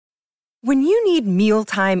When you need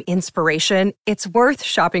mealtime inspiration, it's worth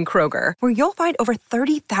shopping Kroger, where you'll find over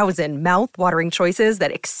 30,000 mouth-watering choices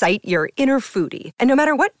that excite your inner foodie. And no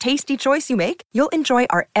matter what tasty choice you make, you'll enjoy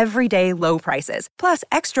our everyday low prices, plus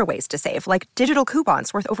extra ways to save, like digital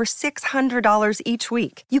coupons worth over $600 each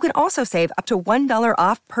week. You can also save up to $1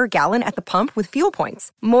 off per gallon at the pump with fuel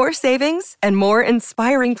points. More savings and more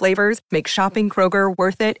inspiring flavors make shopping Kroger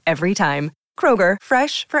worth it every time. Kroger,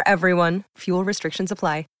 fresh for everyone. Fuel restrictions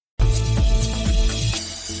apply.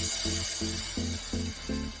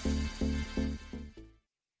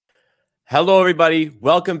 Hello, everybody.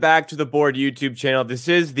 Welcome back to the Board YouTube channel. This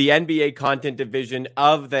is the NBA content division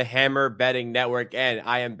of the Hammer Betting Network, and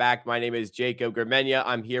I am back. My name is Jacob Gramegna.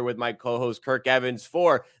 I'm here with my co-host Kirk Evans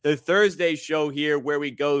for the Thursday show here, where we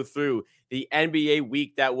go through the NBA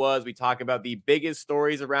week that was. We talk about the biggest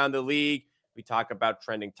stories around the league. We talk about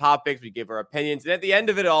trending topics. We give our opinions. And at the end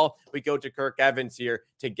of it all, we go to Kirk Evans here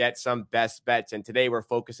to get some best bets. And today we're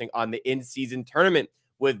focusing on the in-season tournament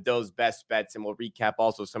with those best bets, and we'll recap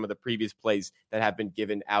also some of the previous plays that have been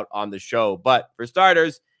given out on the show. But for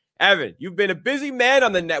starters, Evan, you've been a busy man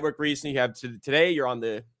on the network recently. You have today, you're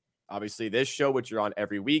on obviously this show, which you're on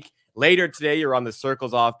every week. Later today, you're on the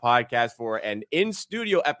Circles Off podcast for an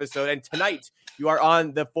in-studio episode, and tonight you are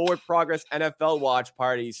on the Forward Progress NFL watch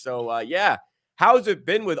party. So, how's it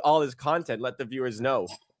been with all this content? Let the viewers know.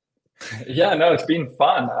 Yeah, no, it's been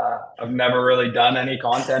fun. I've never really done any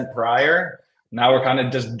content prior. Now we're kind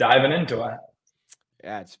of just diving into it.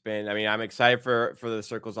 Yeah, I'm excited for the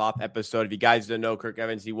Circles Off episode. If you guys don't know Kirk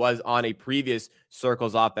Evans, he was on a previous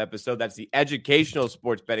Circles Off episode. That's the educational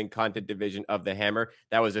sports betting content division of the Hammer.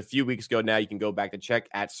 That was a few weeks ago now. You can go back to check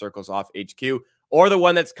at Circles Off HQ, or the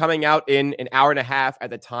one that's coming out in an hour and a half at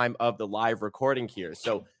the time of the live recording here.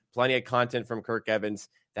 So plenty of content from Kirk Evans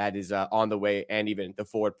that is on the way, and even the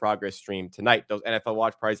Forward Progress stream tonight. Those NFL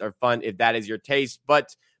watch parties are fun if that is your taste.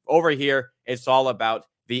 But over here, it's all about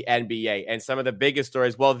the NBA and some of the biggest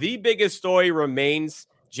stories. Well, the biggest story remains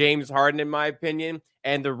James Harden, in my opinion.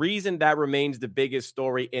 And the reason that remains the biggest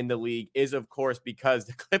story in the league is, of course, because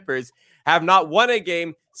the Clippers have not won a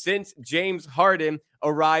game since James Harden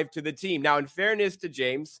arrived to the team. Now, in fairness to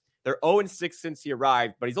James, they're 0-6 since he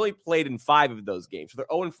arrived, but he's only played in 5 of those games. So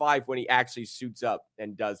they're 0-5 when he actually suits up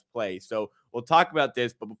and does play. So we'll talk about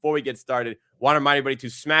this, but before we get started, want to remind everybody to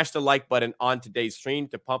smash the like button on today's stream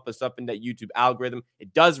to pump us up in that YouTube algorithm.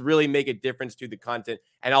 It does really make a difference to the content,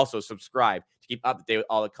 and also subscribe to keep up to date with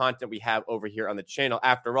all the content we have over here on the channel.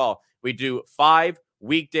 After all, we do 5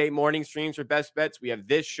 weekday morning streams for best bets. We have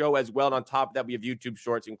this show as well, and on top of that, we have YouTube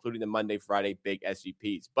shorts, including the Monday, Friday big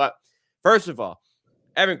SGPs. But first of all,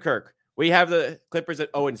 Evan, Kirk, we have the Clippers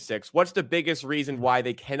at 0-6. What's the biggest reason why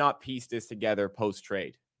they cannot piece this together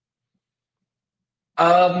post-trade?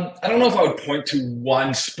 I don't know if I would point to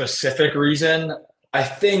one specific reason. I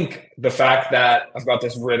think the fact that I've got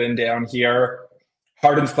this written down here,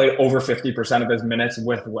 Harden's played over 50% of his minutes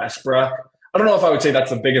with Westbrook. I don't know if I would say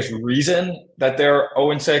that's the biggest reason that they're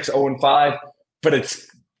 0-6, 0-5, but it's,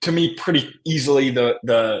 to me, pretty easily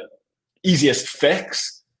the easiest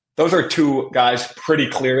fix. Those are two guys pretty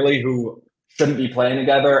clearly who shouldn't be playing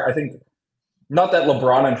together. I think not that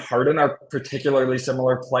LeBron and Harden are particularly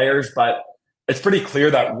similar players, but it's pretty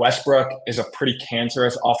clear that Westbrook is a pretty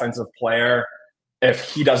cancerous offensive player.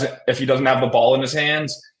 If he doesn't have the ball in his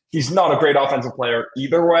hands, he's not a great offensive player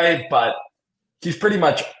either way, but he's pretty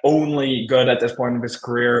much only good at this point of his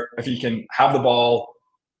career if he can have the ball,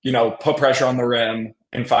 put pressure on the rim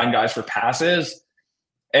and find guys for passes.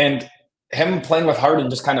 And him playing with Harden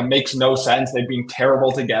just kind of makes no sense. They've been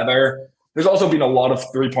terrible together. There's also been a lot of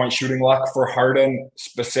three-point shooting luck for Harden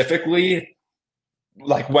specifically.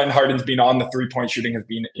 Like when Harden's been on, the three-point shooting has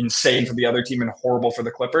been insane for the other team and horrible for the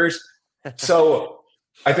Clippers. So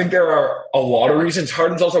I think there are a lot of reasons.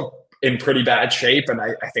 Harden's also in pretty bad shape, and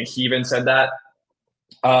I think he even said that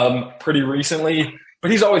pretty recently.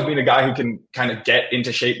 But he's always been a guy who can kind of get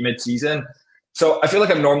into shape mid-season. So I feel like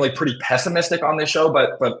I'm normally pretty pessimistic on this show,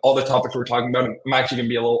 but all the topics we're talking about, I'm actually going to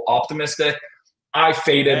be a little optimistic. I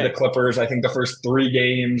faded the Clippers, I think, the first 3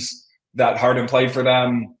 games that Harden played for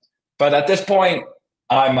them. But at this point,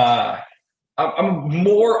 I'm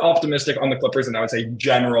more optimistic on the Clippers than I would say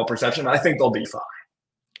general perception. I think they'll be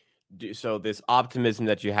fine. So this optimism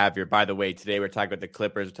that you have here, by the way, today we're talking about the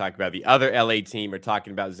Clippers, we're talking about the other LA team, we're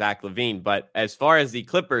talking about Zach LaVine. But as far as the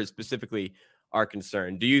Clippers specifically are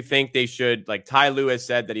concerned, do you think they should, like Ty Lue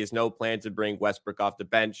said that he has no plan to bring Westbrook off the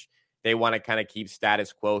bench, they want to kind of keep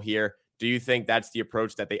status quo here? Do you think that's the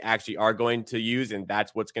approach that they actually are going to use, and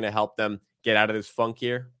that's what's going to help them get out of this funk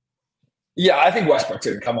here? Yeah, I think Westbrook's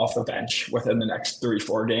going to come off the bench within the next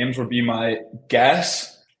 3-4 games would be my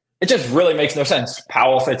guess. it just really makes no sense.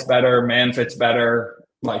 Powell fits better, Man fits better.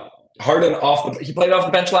 Like Harden he played off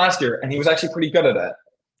the bench last year, and he was actually pretty good at it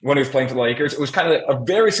when he was playing for the Lakers. It was kind of a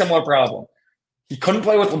very similar problem. He couldn't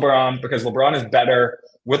play with LeBron because LeBron is better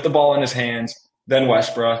with the ball in his hands than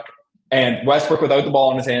Westbrook. And Westbrook without the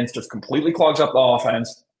ball in his hands just completely clogs up the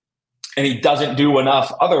offense. And he doesn't do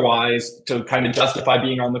enough otherwise to kind of justify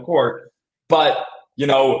being on the court. But,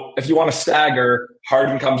 if you want to stagger,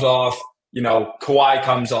 Harden comes off, Kawhi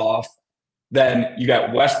comes off, then you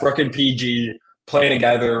got Westbrook and PG playing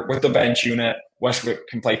together with the bench unit. Westbrook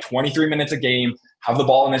can play 23 minutes a game, have the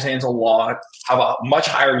ball in his hands a lot, have a much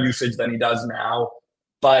higher usage than he does now,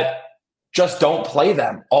 but just don't play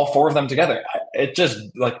them, all four of them together. It just,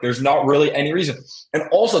 there's not really any reason. And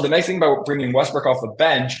also, the nice thing about bringing Westbrook off the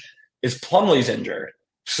bench is Plumlee's injured.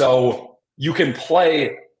 So you can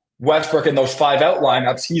play Westbrook in those 5-out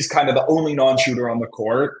lineups. He's kind of the only non-shooter on the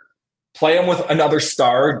court. Play him with another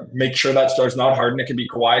star, make sure that star's not Harden. It can be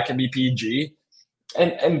Kawhi, it can be PG.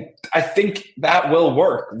 And I think that will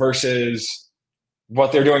work versus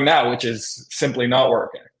what they're doing now, which is simply not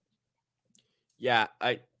working. Yeah,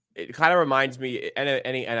 it kind of reminds me,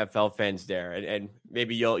 any NFL fans there, and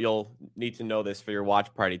maybe you'll need to know this for your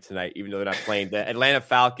watch party tonight, even though they're not playing. The Atlanta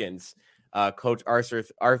Falcons coach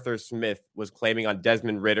Arthur Smith was claiming on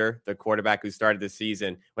Desmond Ridder, the quarterback who started the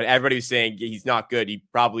season, when everybody was saying he's not good, he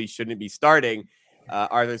probably shouldn't be starting.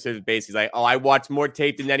 Arthur Smith was basically like, I watched more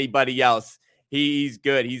tape than anybody else. He's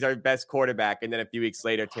good. He's our best quarterback. And then a few weeks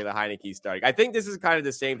later, Taylor Heinicke's starting. I think this is kind of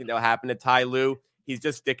the same thing that will happen to Ty Lue. He's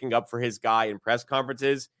just sticking up for his guy in press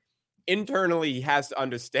conferences. Internally, he has to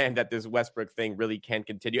understand that this Westbrook thing really can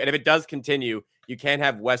continue. And if it does continue, you can't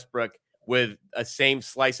have Westbrook with a same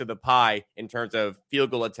slice of the pie in terms of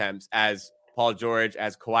field goal attempts as Paul George,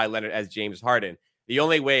 as Kawhi Leonard, as James Harden. The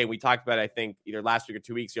only way, and we talked about it, I think, either last week or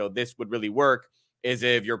 2 weeks ago, this would really work, is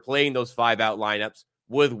if you're playing those 5-out lineups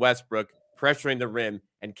with Westbrook, pressuring the rim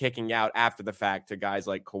and kicking out after the fact to guys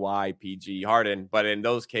like Kawhi, PG, Harden. But in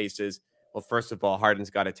those cases, well, first of all, Harden's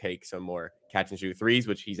got to take some more catch and shoot threes,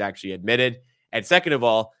 which he's actually admitted. And second of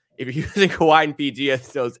all, if you're using Kawhi and PG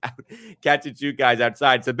as those catch and shoot guys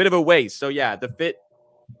outside, it's a bit of a waste. So yeah, the fit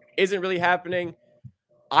isn't really happening.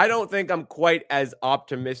 I don't think I'm quite as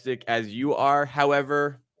optimistic as you are.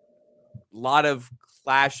 However, a lot of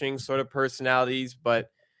clashing sort of personalities, but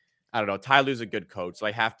I don't know. Ty Lue's a good coach, so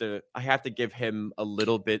I have to give him a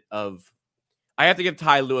little bit of. I have to give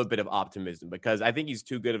Ty Lue a bit of optimism because I think he's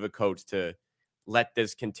too good of a coach to let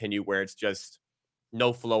this continue where it's just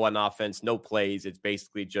no flow on offense, no plays. It's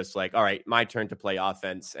basically just like, all right, my turn to play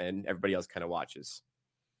offense, and everybody else kind of watches.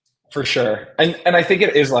 For sure, and I think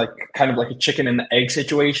it is kind of like a chicken and the egg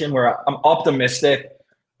situation where I'm optimistic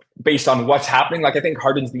based on what's happening. Like I think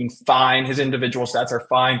Harden's being fine, his individual stats are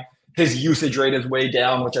fine. His usage rate is way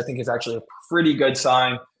down, which I think is actually a pretty good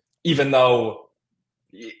sign, even though,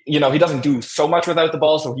 he doesn't do so much without the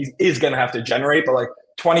ball. So he is going to have to generate, but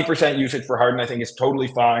 20% usage for Harden, I think is totally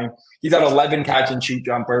fine. He's at 11 catch and shoot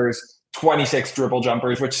jumpers, 26 dribble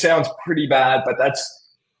jumpers, which sounds pretty bad, but that's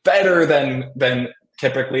better than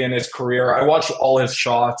typically in his career. I watched all his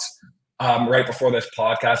shots right before this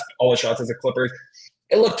podcast, all his shots as a Clippers.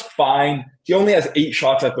 It looked fine. He only has 8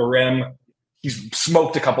 shots at the rim. He's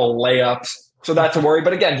smoked a couple of layups, so that's a worry.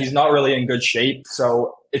 But again, he's not really in good shape,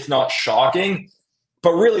 so it's not shocking.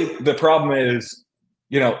 But really, the problem is,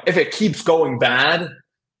 if it keeps going bad,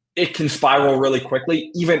 it can spiral really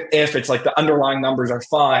quickly, even if it's the underlying numbers are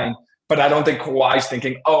fine. But I don't think Kawhi's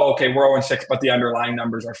thinking, oh, okay, we're 0-6, but the underlying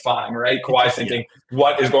numbers are fine, right? Kawhi's thinking,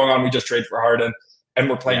 what is going on? We just traded for Harden, and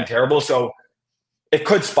we're playing terrible. So it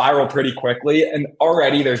could spiral pretty quickly. And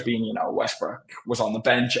already there's been, Westbrook was on the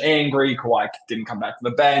bench angry. Kawhi didn't come back to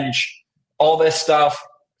the bench, all this stuff.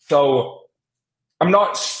 So I'm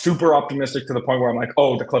not super optimistic to the point where I'm like,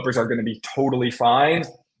 oh, the Clippers are going to be totally fine.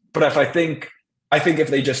 But I think if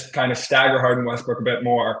they just kind of stagger Harden Westbrook a bit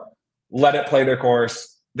more, let it play their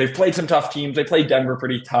course. They've played some tough teams. They played Denver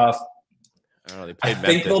pretty tough. I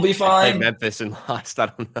think they'll be fine. They played Memphis and lost. I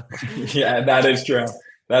don't know. Yeah, that is true.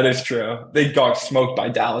 That is true. They got smoked by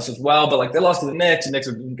Dallas as well, but they lost to the Knicks. The Knicks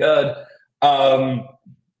have been good. I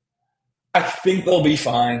think they'll be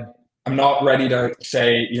fine. I'm not ready to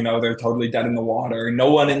say, they're totally dead in the water.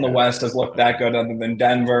 No one in the West has looked that good other than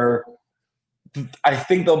Denver. I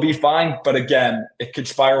think they'll be fine, but again, it could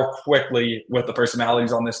spiral quickly with the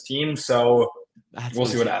personalities on this team. So we'll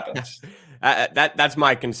see what happens. That's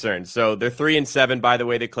my concern. So they're 3-7, by the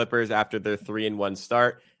way, the Clippers, after their 3-1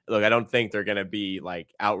 start. Look, I don't think they're going to be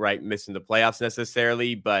outright missing the playoffs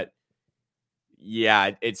necessarily, but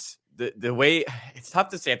yeah, it's the way it's tough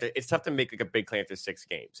to say. It's tough to make like a big claim after 6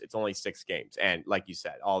 games. It's only 6 games, and like you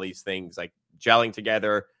said, all these things like gelling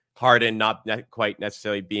together. Harden not quite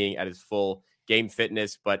necessarily being at his full game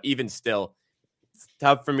fitness, but even still, it's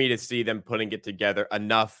tough for me to see them putting it together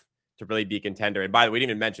enough to really be a contender. And by the way, we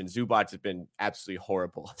didn't even mention Zubac has been absolutely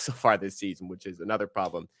horrible so far this season, which is another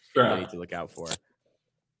problem they need to look out for.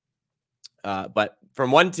 But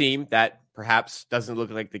from one team that perhaps doesn't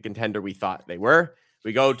look like the contender we thought they were,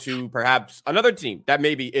 we go to perhaps another team that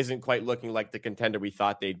maybe isn't quite looking like the contender we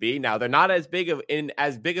thought they'd be. Now, they're not as big of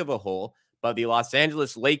a hole, but the Los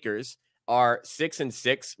Angeles Lakers are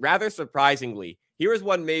 6-6, rather surprisingly. Here is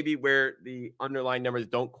one maybe where the underlying numbers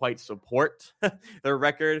don't quite support their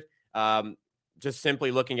record. Just simply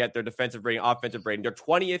looking at their defensive rating, offensive rating, they're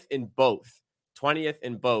 20th in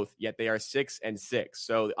both, yet they are 6-6.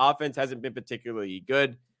 So the offense hasn't been particularly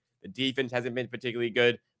good. The defense hasn't been particularly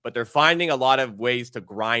good, but they're finding a lot of ways to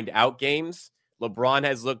grind out games. LeBron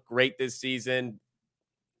has looked great this season.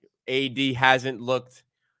 AD hasn't looked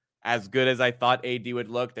as good as I thought AD would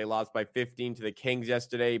look. They lost by 15 to the Kings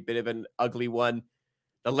yesterday, a bit of an ugly one.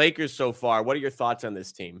 The Lakers so far, what are your thoughts on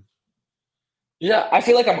this team? Yeah, I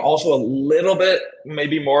feel like I'm also a little bit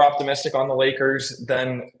maybe more optimistic on the Lakers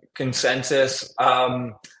than consensus.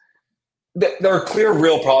 There are clear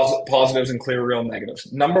real positives and clear real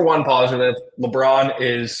negatives. Number one positive, LeBron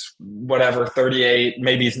is whatever, 38,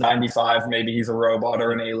 maybe he's 95, maybe he's a robot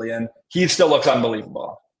or an alien. He still looks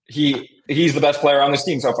unbelievable. He's the best player on this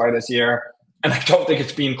team so far this year, and I don't think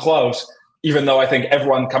it's been close, even though I think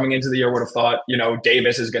everyone coming into the year would have thought,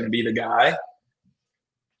 Davis is going to be the guy.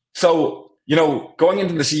 So, going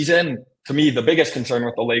into the season, to me, the biggest concern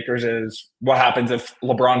with the Lakers is what happens if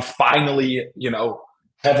LeBron finally,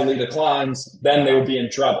 heavily declines, then they would be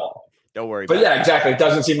in trouble. Don't worry about it. But yeah, exactly. It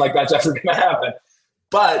doesn't seem like that's ever going to happen.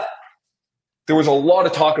 But there was a lot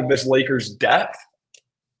of talk of this Lakers depth,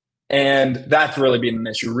 and that's really been an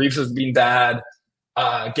issue. Reeves has been bad.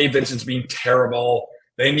 Gabe Vincent's been terrible.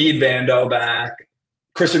 They need Vando back.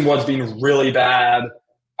 Christian Wood's been really bad.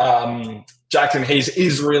 Jackson Hayes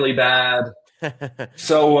is really bad.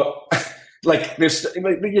 So, there's,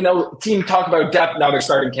 team talk about depth, now they're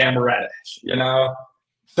starting Cam Reddish,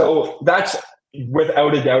 So that's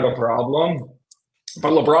without a doubt a problem.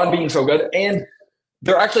 But LeBron being so good, and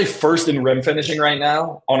they're actually first in rim finishing right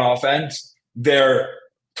now on offense. They're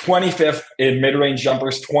 25th in mid-range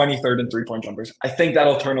jumpers, 23rd in three-point jumpers. I think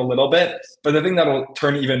that'll turn a little bit, but the thing that'll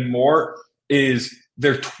turn even more is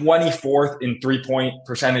they're 24th in three-point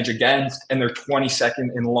percentage against, and they're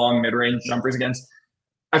 22nd in long mid-range jumpers against.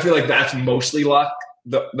 I feel like that's mostly luck.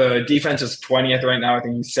 The defense is 20th right now, I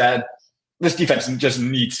think you said. This defense just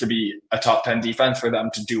needs to be a top 10 defense for them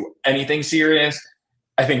to do anything serious.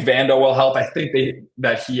 I think Vando will help. I think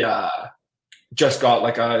that he just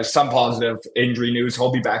got some positive injury news.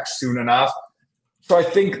 He'll be back soon enough. So I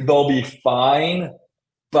think they'll be fine,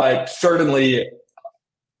 but certainly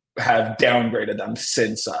have downgraded them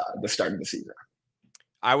since the start of the season.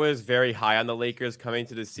 I was very high on the Lakers coming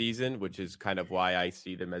to the season, which is kind of why I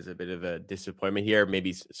see them as a bit of a disappointment here.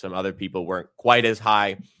 Maybe some other people weren't quite as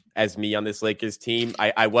high as me on this Lakers team.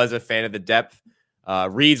 I was a fan of the depth.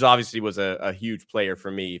 Reeves obviously was a huge player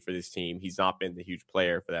for me for this team. He's not been the huge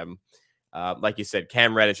player for them. Like you said,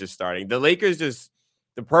 Cam Reddish is starting. The Lakers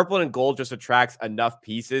the purple and gold just attracts enough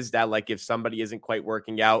pieces that if somebody isn't quite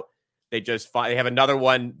working out, they have another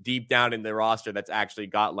one deep down in the roster that's actually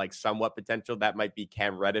got somewhat potential. That might be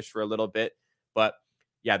Cam Reddish for a little bit. But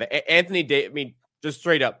yeah, Anthony Davis, just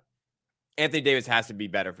straight up, Anthony Davis has to be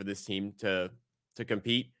better for this team to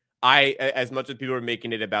compete. As much as people were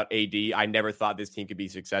making it about AD, I never thought this team could be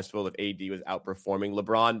successful if AD was outperforming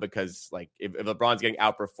LeBron, because if LeBron's getting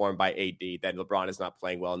outperformed by AD, then LeBron is not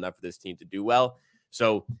playing well enough for this team to do well.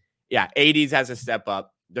 So yeah, AD has to step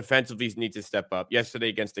up. Defensively, he needs to step up. Yesterday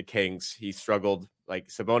against the Kings, he struggled.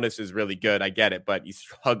 Sabonis is really good, I get it, but he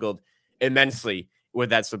struggled immensely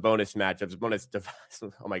with that Sabonis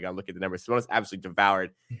matchup. Oh my God, look at the numbers. Sabonis absolutely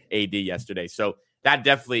devoured AD yesterday. So that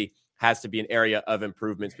definitely has to be an area of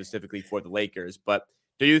improvement specifically for the Lakers. But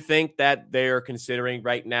do you think that they're considering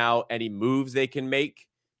right now any moves they can make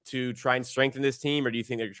to try and strengthen this team, or do you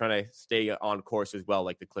think they're trying to stay on course as well,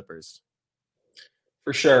 like the Clippers?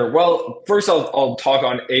 For sure. Well, first I'll talk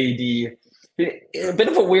on AD. A bit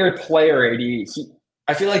of a weird player, AD.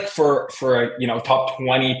 I feel like for a top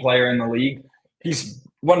 20 player in the league, he's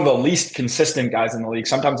one of the least consistent guys in the league.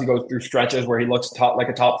 Sometimes he goes through stretches where he looks like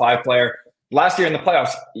a top 5 player. Last year in the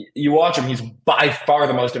playoffs, you watch him, he's by far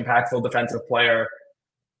the most impactful defensive player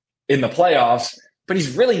in the playoffs, but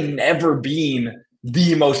he's really never been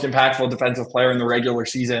the most impactful defensive player in the regular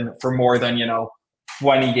season for more than,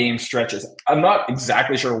 20 game stretches. I'm not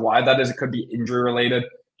exactly sure why that is. It could be injury related.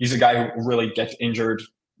 He's a guy who really gets injured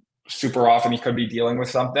super often. He could be dealing with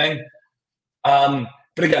something. But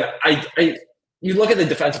again, you look at the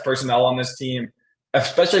defensive personnel on this team,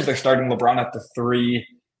 especially if they're starting LeBron at the 3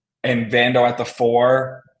 and Vando at the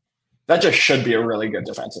 4. That just should be a really good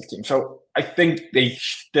defensive team. So I think they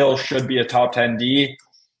still should be a top 10 D.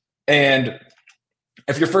 And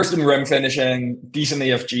if you're first in rim finishing, decent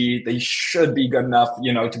EFG, they should be good enough,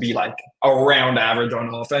 to be like around average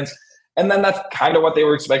on offense. And then that's kind of what they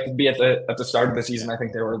were expected to be at the start of the season. I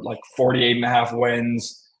think they were like 48.5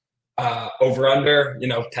 wins, over under,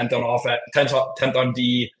 10th on offense, 10th on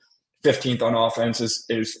D, 15th on offense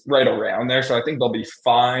is right around there. So I think they'll be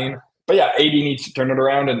fine. But yeah, AD needs to turn it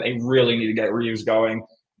around, and they really need to get Reeves going.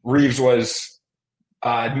 Reeves was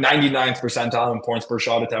 99th percentile in points per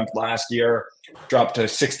shot attempt last year, dropped to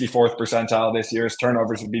 64th percentile this year. His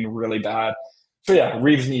turnovers have been really bad. So yeah,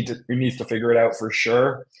 Reeves needs to figure it out for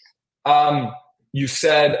sure. You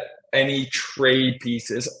said any trade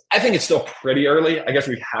pieces. I think it's still pretty early. I guess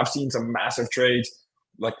we have seen some massive trades,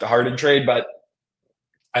 like the Harden trade, but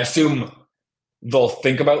I assume they'll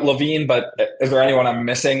think about Levine. But is there anyone I'm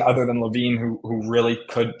missing other than Levine who really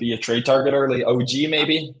could be a trade target early? OG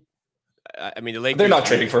maybe? I mean, the Lakers, they're not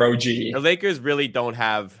trading for OG. The Lakers really don't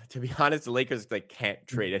have, to be honest, the Lakers can't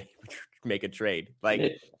make a trade.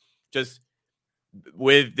 Just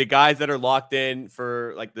with the guys that are locked in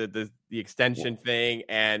for like the extension thing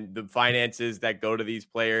and the finances that go to these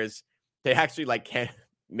players, they actually can't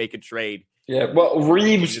make a trade. Yeah, well,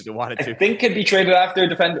 Reeves, I think could be traded after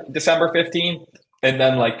December 15th, and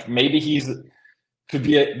then maybe could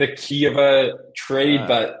be the key of a trade,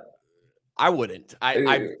 but I wouldn't.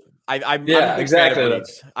 I'm exactly.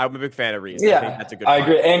 I'm a big fan of Reeves. Yeah, I think that's a good. I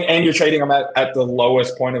agree, and you're trading him at the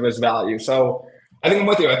lowest point of his value. So I think I'm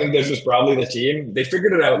with you. I think this is probably the team. They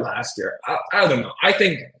figured it out last year. I don't know. I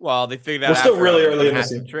think they figured out. We're still really early in the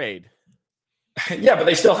season. Trade. Yeah, but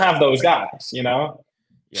they still have those guys, Yeah.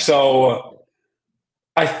 So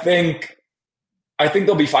I think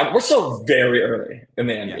they'll be fine. We're still very early in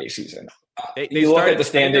the NBA season. They look at the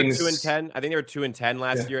standings. 2-10. I think they were 2-10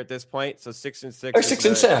 last year at this point. So 6-6. They're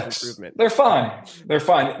 6-6. Improvement. They're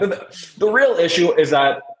fine. The real issue is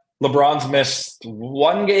that LeBron's missed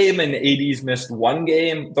one game and AD's missed one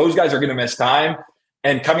game. Those guys are going to miss time.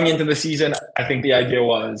 And coming into the season, I think the idea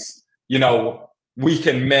was, we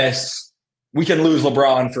can lose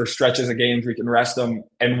LeBron for stretches of games. We can rest him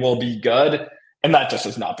and we'll be good. And that just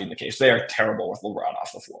has not been the case. They are terrible with LeBron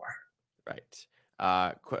off the floor. Right.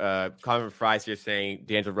 Conor Fries here saying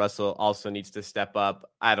D'Angelo Russell also needs to step up.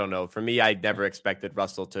 I don't know. For me, I never expected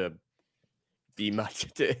Russell to be much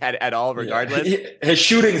at all, regardless. Yeah. His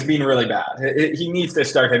shooting's been really bad. He needs to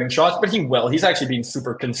start hitting shots, but he will. He's actually been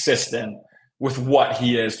super consistent with what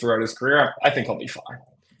he is throughout his career. I think he'll be fine.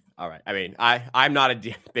 All right. I mean, I'm not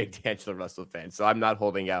a big D'Angelo Russell fan, so I'm not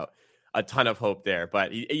holding out a ton of hope there,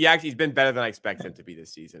 but he's been better than I expect him to be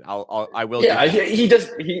this season. I will. Yeah, he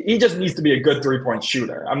just needs to be a good 3-point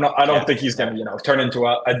shooter. I don't think he's going to turn into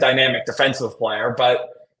a dynamic defensive player, but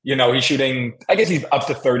he's shooting. I guess he's up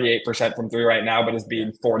to 38% from 3 right now, but has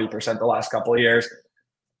been 40% the last couple of years.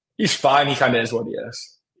 He's fine. He kind of is what he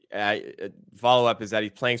is. Follow up is that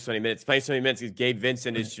he's playing so many minutes. Because Gabe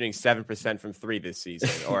Vincent is shooting 7% from 3 this season.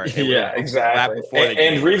 Or yeah, exactly.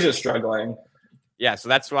 And Reeves is struggling. Yeah, so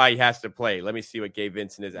that's why he has to play. Let me see what Gabe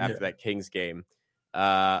Vincent is after that Kings game.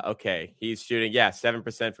 Okay, he's shooting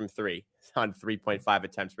 7% from 3 on 3.5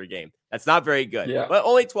 attempts per game. That's not very good. Yeah. But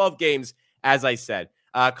only 12 games, as I said.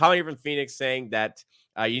 Calling here from Phoenix saying that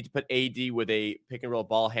you need to put AD with a pick and roll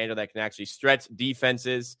ball handler that can actually stretch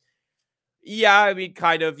defenses. Yeah, I mean,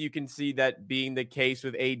 kind of. You can see that being the case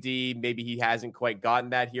with AD. Maybe he hasn't quite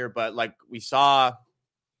gotten that here, but we saw.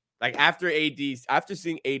 After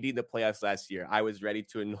seeing AD in the playoffs last year, I was ready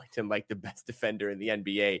to anoint him like the best defender in the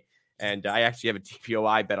NBA. And I actually have a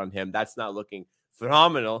DPOI bet on him. That's not looking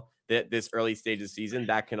phenomenal this early stage of the season.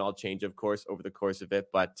 That can all change, of course, over the course of it.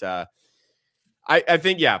 But I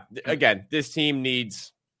think, again, this team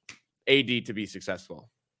needs AD to be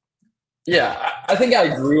successful. Yeah, I think I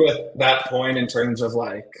agree with that point in terms of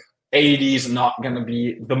AD's not going to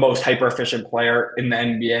be the most hyper-efficient player in the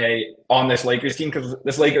NBA on this Lakers team, because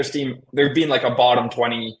this Lakers team, they're being a bottom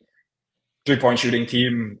 20 3-point shooting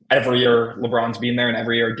team every year. LeBron's been there and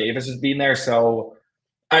every year Davis has been there. So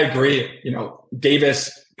I agree.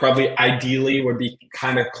 Davis probably ideally would be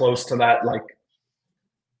kind of close to that.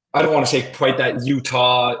 I don't want to say quite that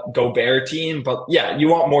Utah Gobert team, but yeah, you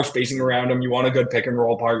want more spacing around him. You want a good pick and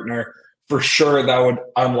roll partner. For sure, that would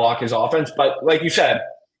unlock his offense. But like you said,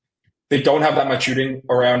 They don't have that much shooting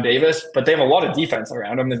around Davis, but they have a lot of defense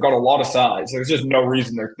around him. They've got a lot of size. There's just no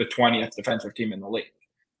reason they're the 20th defensive team in the league.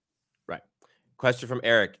 Right. Question from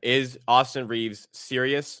Eric. Is Austin Reeves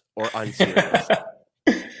serious or unserious?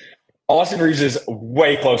 Austin Reeves is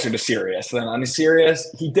way closer to serious than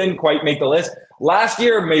unserious. He didn't quite make the list. Last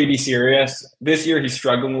year, maybe serious. This year, he's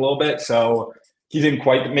struggling a little bit, so he didn't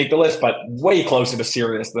quite make the list, but way closer to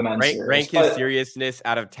serious than unserious. Rank his seriousness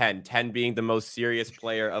out of 10. 10 being the most serious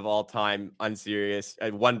player of all time, unserious.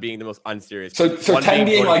 1 being the most unserious. So 10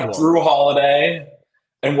 being like Drew Holiday,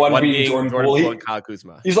 and 1 being Jordan Poole and Kyle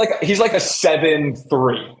Kuzma. He's like a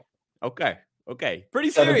 7-3. Okay. Pretty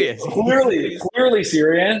serious. Clearly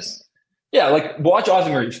serious. Yeah, like watch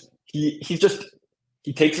Austin Reeves. He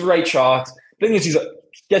takes the right shots. The thing is, he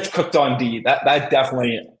gets cooked on D. That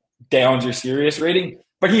definitely downs your serious rating.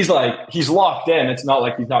 But he's locked in. It's not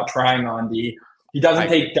like he's not trying on D. He doesn't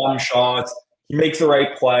take dumb shots. He makes the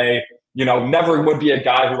right play. Never would be a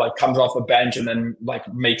guy who comes off the bench and then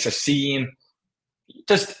makes a scene.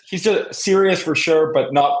 He's just serious for sure,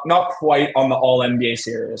 but not quite on the all NBA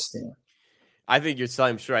serious team. I think you're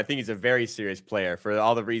selling him short. I think he's a very serious player for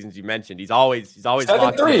all the reasons you mentioned. He's always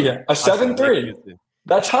 7-3. A 7-3.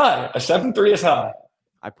 That's high. A 7-3 is high.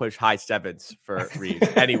 I push high 7s for Reeves.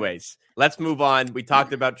 Anyways, let's move on. We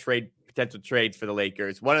talked about potential trades for the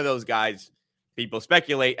Lakers. One of those guys, people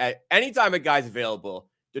speculate at anytime a guy's available.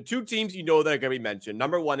 The 2 teams that are going to be mentioned.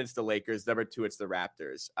 Number 1, it's the Lakers. Number 2, it's the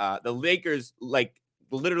Raptors. The Lakers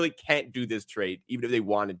literally can't do this trade, even if they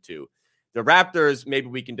wanted to. The Raptors, maybe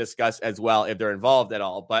we can discuss as well if they're involved at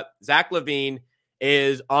all. But Zach LaVine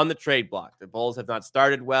is on the trade block. The Bulls have not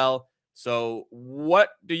started well. So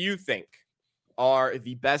what do you think are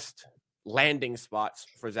the best landing spots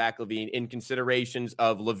for Zach LaVine in considerations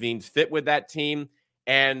of LaVine's fit with that team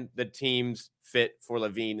and the team's fit for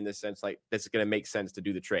LaVine in the sense this is going to make sense to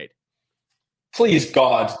do the trade? Please,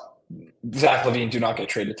 God, Zach LaVine do not get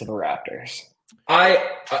traded to the Raptors.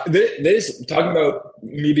 This talking about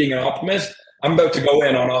me being an optimist, I'm about to go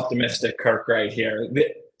in on optimistic Kirk right here.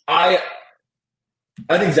 I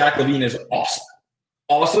think Zach LaVine is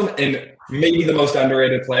awesome, and maybe the most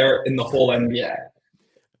underrated player in the whole NBA.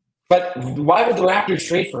 But why would the Raptors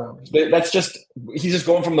trade for him? He's just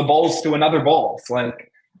going from the Bulls to another Bulls.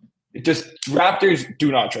 Raptors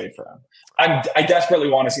do not trade for him. I desperately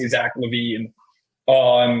want to see Zach LaVine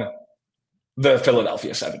on the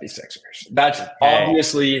Philadelphia 76ers. That's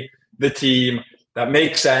obviously the team that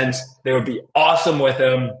makes sense. They would be awesome with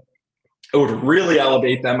him. It would really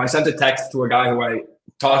elevate them. I sent a text to a guy who I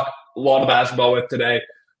talk a lot of basketball with today.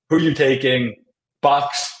 Who are you taking,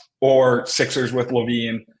 Bucks or Sixers with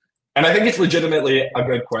LaVine? And I think it's legitimately a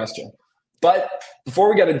good question. But before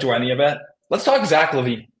we get into any of it, let's talk Zach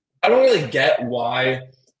LaVine. I don't really get why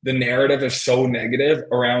the narrative is so negative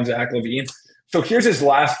around Zach LaVine. So here's his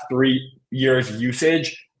last 3 years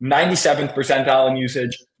usage: 97th percentile in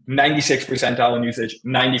usage, 96th percentile in usage,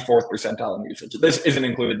 94th percentile in usage. This isn't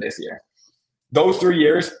included this year. Those 3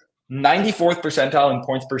 years, 94th percentile in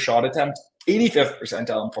points per shot attempt, 85th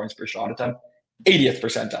percentile in points per shot attempt, 80th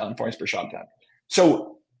percentile in points per shot attempt.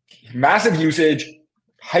 So massive usage,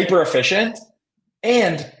 hyper efficient,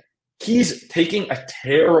 and he's taking a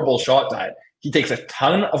terrible shot diet. He takes a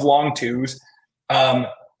ton of long twos.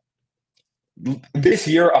 This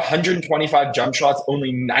year, 125 jump shots,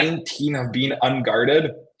 only 19 have been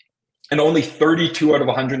unguarded, and only 32 out of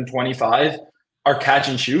 125 are catch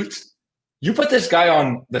and shoots. You put this guy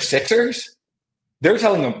on the Sixers, they're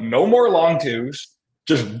telling him no more long twos,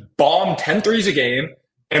 just bomb 10 threes a game,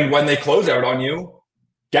 and when they close out on you,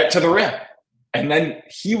 get to the rim. And then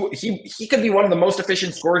he could be one of the most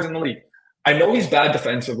efficient scorers in the league. I know he's bad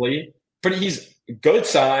defensively, but he's good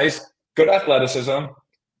size, good athleticism.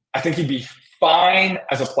 I think he'd be fine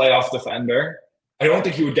as a playoff defender. I don't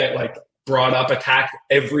think he would get brought up, attacked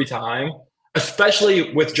every time,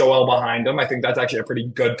 especially with Joel behind him. I think that's actually a pretty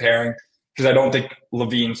good pairing because I don't think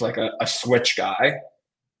LaVine's a switch guy.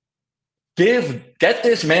 Get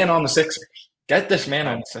this man on the Sixers. Get this man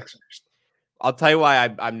on the Sixers. I'll tell you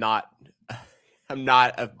why I'm not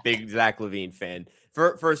a big Zach LaVine fan.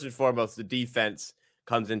 First and foremost, the defense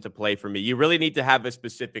comes into play for me. You really need to have a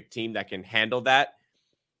specific team that can handle that.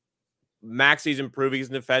 Maxey's improving as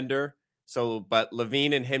a defender, but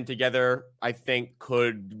LaVine and him together, I think,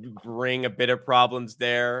 could bring a bit of problems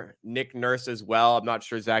there. Nick Nurse as well. I'm not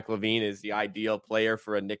sure Zach LaVine is the ideal player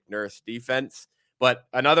for a Nick Nurse defense. But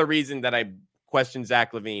another reason that I question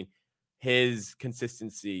Zach LaVine, his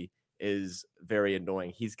consistency is very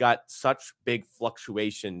annoying. He's got such big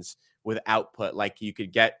fluctuations with output. You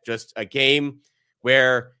could get just a game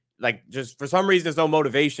where like just for some reason, there's no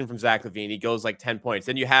motivation from Zach LaVine. He goes like 10 points.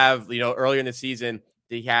 Then you have, earlier in the season,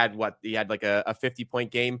 he had like a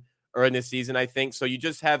 50-point game early in the season, I think. So you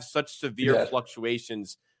just have such severe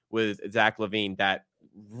fluctuations with Zach LaVine that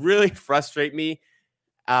really frustrate me.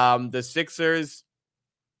 The Sixers,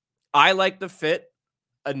 I like the fit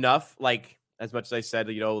enough, like as much as I said,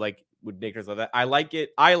 like with Lakers love that. I like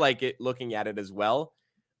it looking at it as well.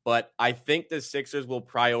 But I think the Sixers will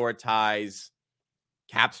prioritize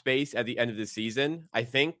cap space at the end of the season. I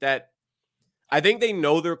think they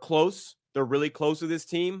know they're close. They're really close to this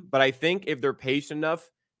team. But I think if they're patient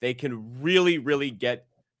enough, they can really, really get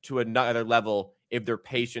to another level if they're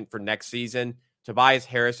patient for next season. Tobias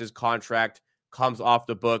Harris's contract comes off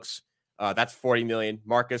the books. That's $40 million.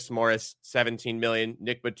 Marcus Morris, $17 million.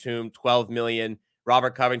 Nick Batum, $12 million.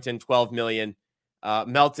 Robert Covington, $12 million.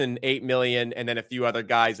 Melton, $8 million. And then a few other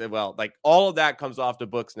guys as well. Like all of that comes off the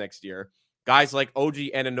books next year. Guys like OG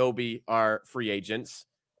Anunoby are free agents.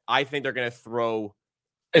 I think they're going to throw.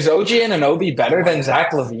 Is OG Anunoby better than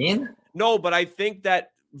Zach LaVine? No, but I think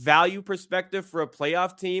that value perspective for a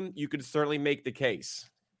playoff team, you could certainly make the case.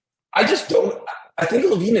 I just don't. I think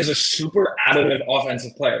LaVine is a super additive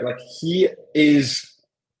offensive player. Like he is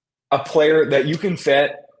a player that you can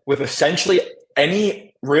fit with essentially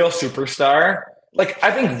any real superstar. Like I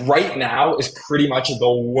think right now is pretty much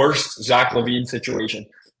the worst Zach LaVine situation.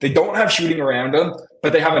 They don't have shooting around him,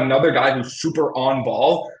 but they have another guy who's super on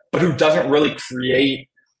ball, but who doesn't really create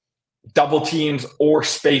double teams or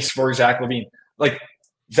space for Zach LaVine. Like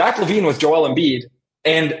Zach LaVine with Joel Embiid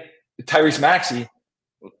and Tyrese Maxey,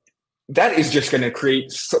 that is just going to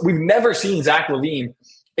create – we've never seen Zach LaVine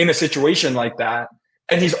in a situation like that,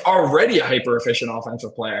 and he's already a hyper-efficient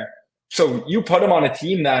offensive player. So you put him on a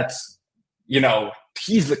team that's,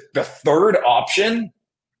 he's the third option –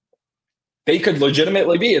 they could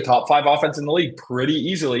legitimately be a top 5 offense in the league pretty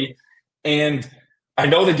easily. And I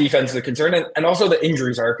know the defense is a concern, and also the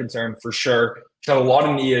injuries are a concern for sure. He's got a lot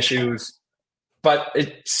of knee issues, but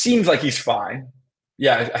it seems like he's fine.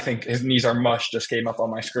 Yeah, I think his knees are mush, just came up on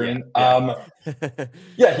my screen.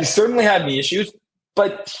 Yeah, he certainly had knee issues,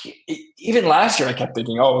 but even last year I kept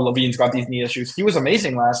thinking, LaVine's got these knee issues. He was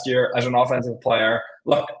amazing last year as an offensive player.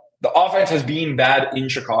 Look, the offense has been bad in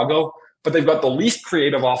Chicago, but they've got the least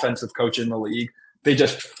creative offensive coach in the league. They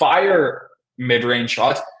just fire mid-range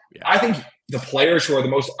shots. Yeah. I think the players who are the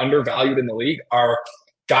most undervalued in the league are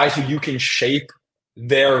guys who you can shape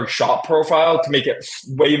their shot profile to make it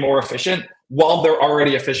way more efficient while they're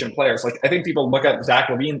already efficient players. Like I think people look at Zach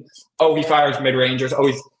LaVine, he fires mid-rangers.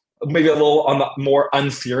 He's maybe a little on the more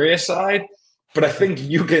unserious side. But I think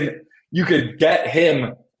you could get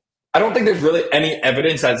him. I don't think there's really any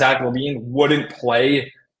evidence that Zach LaVine wouldn't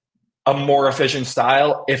play a more efficient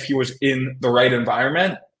style if he was in the right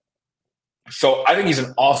environment. So I think he's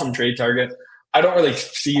an awesome trade target. I don't really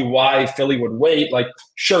see why Philly would wait. Like,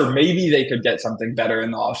 sure, maybe they could get something better in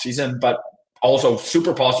the offseason, but also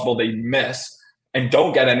super possible they miss and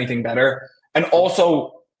don't get anything better. And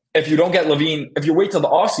also, if you don't get LaVine, if you wait till the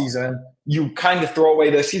offseason, you kind of throw away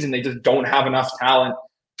this season. They just don't have enough talent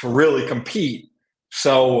to really compete.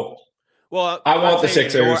 So Well, I want the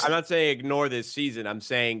Sixers. I'm not saying ignore this season. I'm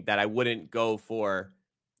saying that I wouldn't go for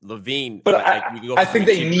LaVine. But I think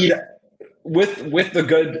they need with the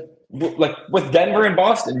good, like with Denver and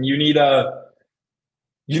Boston, you need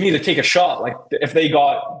to take a shot. Like if they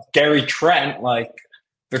got Gary Trent, like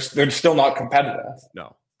they're still not competitive.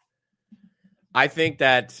 No, I think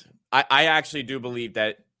that I actually do believe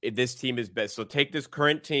that this team is best. So take this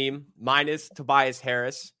current team minus Tobias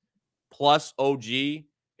Harris plus OG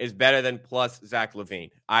is better than plus Zach LaVine.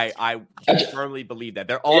 I firmly believe that.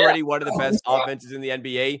 They're already one of the best offenses in the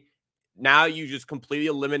NBA. Now you just completely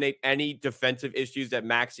eliminate any defensive issues that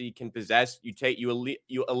Maxey can possess.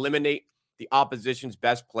 You eliminate the opposition's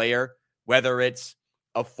best player, whether it's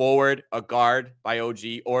a forward, a guard by OG,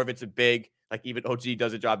 or if it's a big, like even OG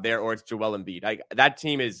does a job there, or it's Joel Embiid. That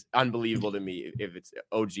team is unbelievable to me if it's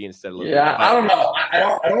OG instead of LaVine. Yeah, I don't know.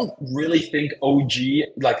 I don't really think OG,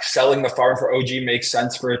 like selling the farm for OG makes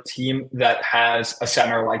sense for a team that has a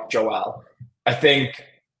center like Joel. I think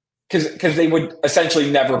because they would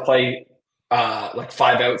essentially never play like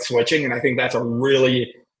 5-out switching, and I think that's a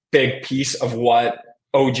really big piece of what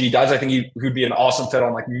OG does. I think he would be an awesome fit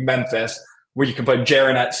on like Memphis, where you can put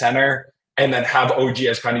Jaren at center and then have OG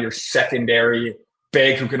as kind of your secondary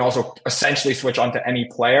big who can also essentially switch onto any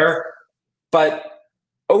player. But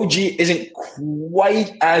OG isn't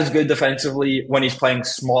quite as good defensively when he's playing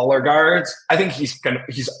smaller guards. I think he's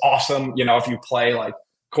awesome, if you play like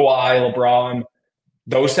Kawhi, LeBron,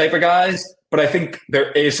 those type of guys. But I think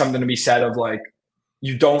there is something to be said of like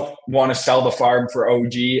you don't want to sell the farm for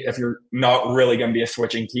OG if you're not really going to be a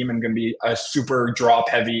switching team and going to be a super drop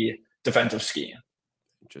heavy defensive scheme.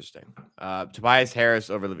 Interesting. Tobias Harris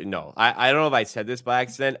over Levine. No, I don't know if I said this by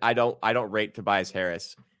accident. I don't rate Tobias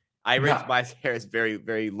Harris. I rate Tobias Harris very,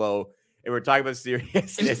 very low. And we're talking about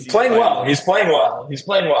seriousness. He's playing well. He's playing well.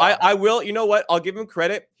 I will. You know what? I'll give him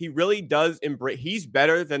credit. He really does embrace. He's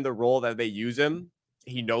better than the role that they use him.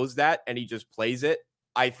 He knows that, and he just plays it.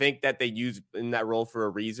 I think that they use in that role for a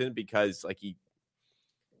reason because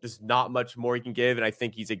there's not much more he can give. And I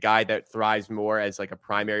think he's a guy that thrives more as like a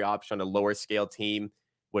primary option on a lower scale team,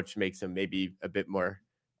 which makes him maybe a bit more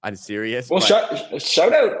unserious. Well,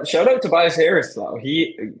 shout out Tobias Harris though.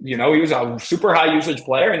 He was a super high usage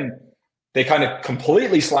player, and they kind of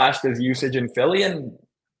completely slashed his usage in Philly. And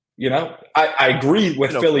I agree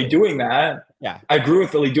with Philly doing that. Yeah, I agree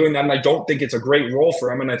with Philly doing that, and I don't think it's a great role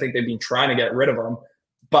for him. And I think they've been trying to get rid of him,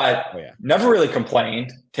 but never really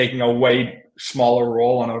complained taking a way smaller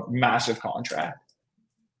role on a massive contract.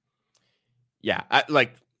 Yeah,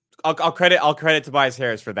 I'll credit Tobias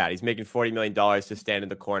Harris for that. He's making $40 million to stand in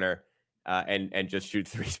the corner and just shoot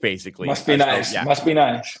threes, basically. Must be nice. Must be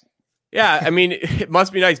nice. Yeah, I mean, it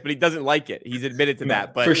must be nice, but he doesn't like it. He's admitted to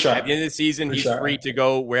that. But for sure. At the end of the season, he's free to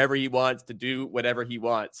go wherever he wants, to do whatever he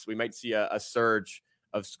wants. We might see a surge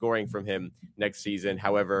of scoring from him next season,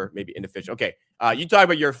 however, maybe inefficient. Okay, you talk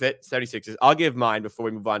about your fit, 76ers. I'll give mine before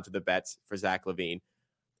we move on to the bets for Zach LaVine.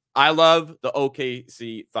 I love the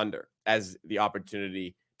OKC Thunder as the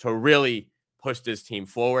opportunity to really push this team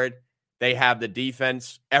forward. They have the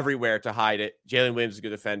defense everywhere to hide it. Jalen Williams is a good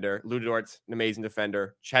defender. Lou Dort's an amazing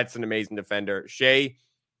defender. Chet's an amazing defender. Shea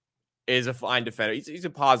is a fine defender. He's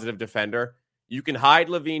a positive defender. You can hide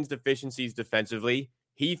LaVine's deficiencies defensively.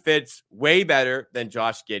 He fits way better than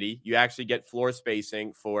Josh Giddey. You actually get floor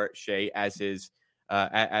spacing for Shea as his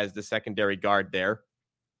as the secondary guard there.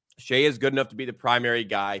 Shea is good enough to be the primary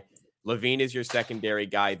guy. LaVine is your secondary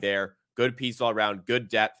guy there. Good piece all around, good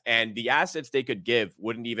depth. And the assets they could give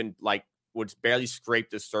would barely scrape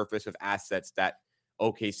the surface of assets that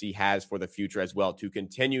OKC has for the future as well to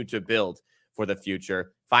continue to build for the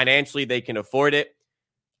future. Financially, they can afford it.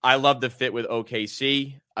 I love the fit with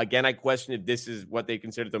OKC. Again, I question if this is what they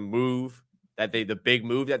consider the big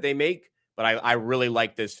move that they make, but I really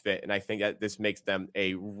like this fit. And I think that this makes them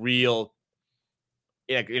a real,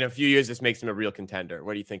 in a few years, this makes them a real contender.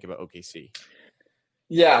 What do you think about OKC?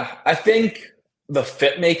 Yeah, I think the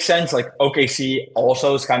fit makes sense. Like OKC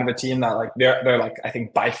also is kind of a team that they're like, I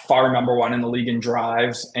think by far number one in the league in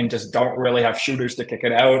drives and just don't really have shooters to kick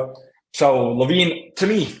it out. So LaVine, to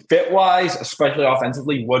me, fit wise, especially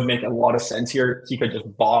offensively, would make a lot of sense here. He could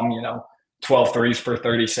just bomb, 12 threes per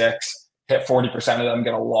 36, hit 40% of them,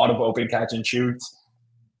 get a lot of open catch and shoots.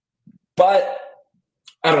 But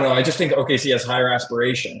I don't know. I just think OKC has higher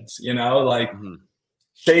aspirations,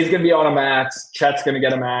 Shea's going to be on a max. Chet's going to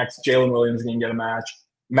get a max. Jalen Williams is going to get a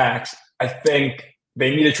max. I think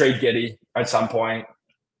they need to trade Giddey at some point.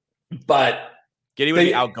 But Giddey would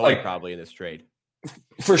be outgoing probably in this trade.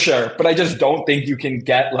 For sure. But I just don't think you can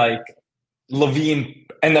get LaVine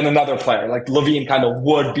and then another player. Like LaVine kind of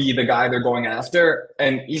would be the guy they're going after.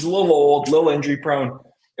 And he's a little old, a little injury prone.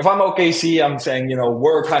 If I'm OKC, I'm saying,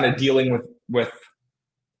 we're kind of dealing with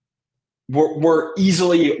we're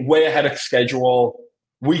easily way ahead of schedule.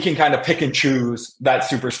 We can kind of pick and choose that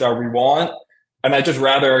superstar we want. And I'd just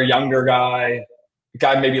rather a younger guy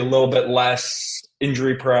maybe a little bit less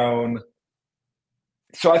injury prone.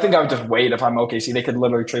 So I think I would just wait if I'm OKC. They could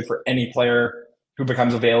literally trade for any player who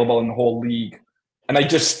becomes available in the whole league. And I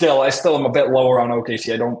still am a bit lower on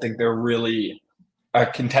OKC. I don't think they're really a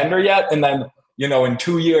contender yet. And then, in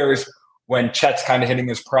 2 years when Chet's kind of hitting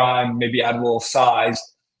his prime, maybe add a little size,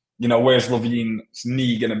 where's LaVine's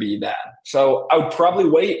knee going to be then? So I would probably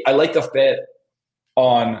wait. I like the fit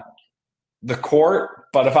on the court,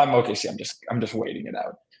 but if I'm OKC, I'm just waiting it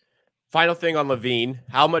out. Final thing on LaVine,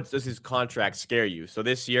 how much does his contract scare you? So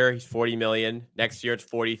this year he's $40 million. Next year it's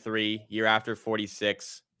 $43. Year after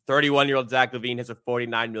 $46. 31-year-old Zach LaVine has a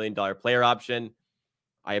 $49 million player option.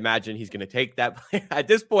 I imagine he's going to take that. At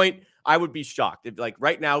this point, I would be shocked. If,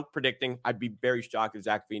 right now, predicting, I'd be very shocked if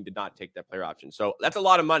Zach LaVine did not take that player option. So that's a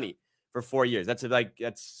lot of money for 4 years. That's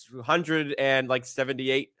 $178,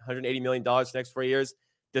 $180 million next 4 years.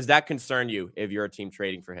 Does that concern you if you're a team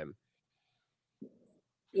trading for him?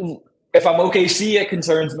 If I'm OKC, it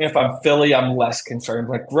concerns me. If I'm Philly, I'm less concerned.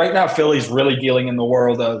 Right now, Philly's really dealing in the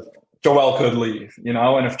world of Joel could leave,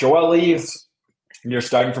 and if Joel leaves, you're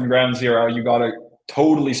starting from ground zero. You got to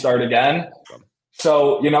totally start again.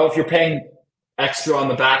 So, if you're paying extra on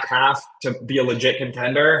the back half to be a legit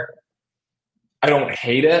contender, I don't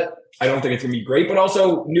hate it. I don't think it's going to be great, but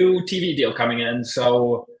also new TV deal coming in.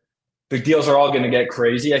 So the deals are all going to get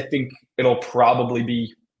crazy. I think it'll probably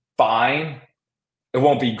be fine. It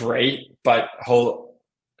won't be great, but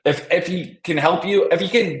if he can help you, if he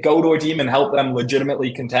can go to a team and help them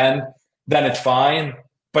legitimately contend, then it's fine.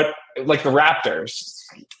 But like the Raptors,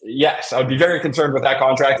 yes, I would be very concerned with that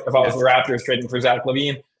contract if I was the Raptors trading for Zach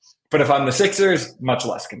LaVine. But if I'm the Sixers, much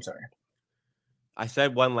less concerned. I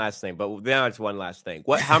said one last thing, but now it's one last thing.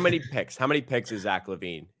 How many picks? How many picks is Zach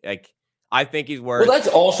LaVine? Like, I think he's worth. Well, that's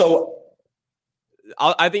also.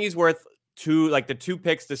 I think he's worth the 2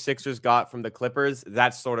 picks the Sixers got from the Clippers.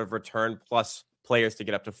 That's sort of return plus players to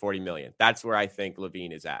get up to $40 million. That's where I think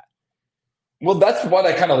LaVine is at. Well, that's what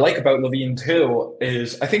I kind of like about LaVine too.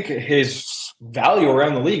 Is I think his value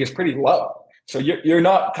around the league is pretty low. So you're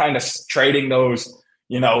not kind of trading those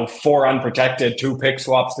 4 unprotected 2 pick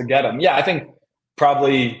swaps to get him. Yeah, I think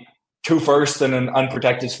probably 2 firsts and an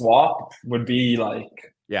unprotected swap would be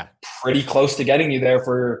pretty close to getting you there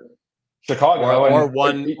for Chicago.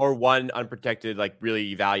 Or one unprotected,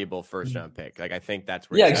 really valuable first round pick. I think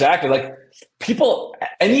that's where. Yeah, exactly.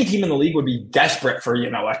 Any team in the league would be desperate for,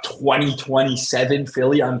 a 2027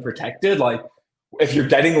 Philly unprotected. If you're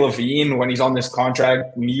getting LaVine when he's on this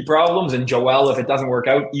contract, knee problems, and Joel, if it doesn't work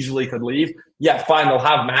out, easily could leave. Yeah, fine, they'll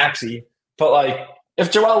have Maxey. But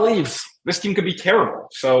if Joel leaves, this team could be terrible.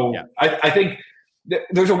 So yeah. I think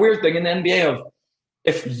there's a weird thing in the NBA of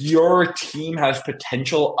if your team has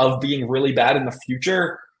potential of being really bad in the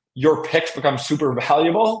future, your picks become super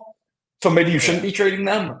valuable. So maybe you shouldn't be trading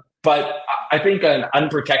them. But I think an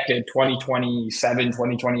unprotected 2027,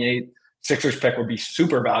 2028 Sixers pick would be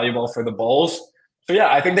super valuable for the Bulls. So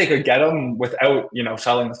yeah, I think they could get them without,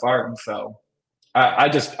 selling the farm. So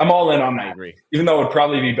I'm all in on that. I agree. Even though it would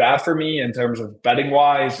probably be bad for me in terms of betting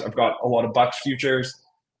wise. I've got a lot of Bucks futures,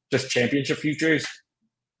 just championship futures.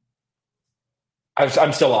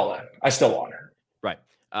 I'm still all in. I still want it. Right.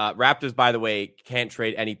 Raptors, by the way, can't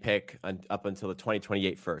trade any pick up until the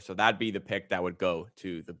 2028 first. So that'd be the pick that would go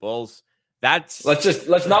to the Bulls. Let's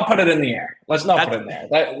not put it in the air. Let's not put it in there.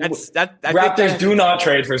 Raptors do not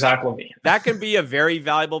trade for Zach LaVine. That can be a very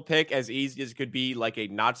valuable pick, as easy as it could be a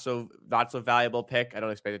not so valuable pick. I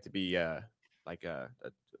don't expect it to be a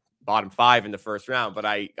bottom 5 in the first round, but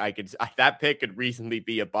that pick could reasonably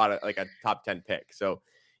be a top 10 pick. So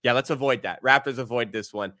yeah, let's avoid that. Raptors avoid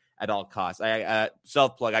this one at all costs. I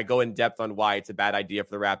self-plug. I go in depth on why it's a bad idea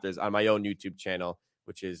for the Raptors on my own YouTube channel,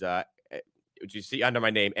 which you see under my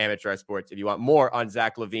name, Amateur Sports, if you want more on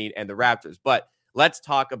Zach LaVine and the Raptors. But let's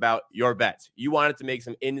talk about your bets. You wanted to make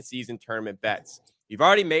some in-season tournament bets. You've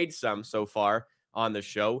already made some so far on the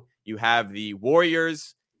show. You have the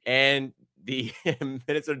Warriors and the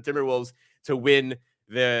Minnesota Timberwolves to win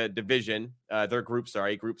the division, their group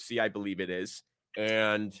C, I believe it is.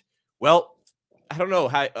 And, well, I don't know.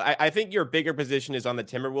 I think your bigger position is on the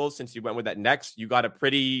Timberwolves since you went with that next. You got a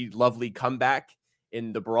pretty lovely comeback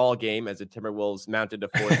in the brawl game as the Timberwolves mounted a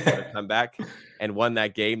 4th-quarter comeback and won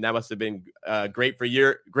that game. That must have been great for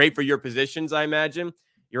your positions, I imagine.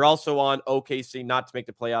 You're also on OKC not to make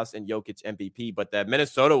the playoffs and Jokic MVP, but the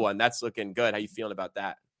Minnesota one, that's looking good. How you feeling about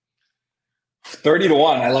that?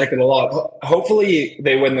 30-1. I like it a lot. Hopefully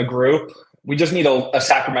they win the group. We just need a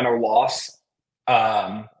Sacramento loss.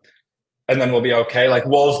 And then we'll be okay.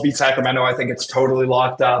 Wolves beat Sacramento, I think it's totally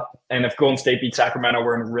locked up. And if Golden State beats Sacramento,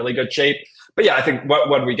 we're in really good shape. But yeah, I think what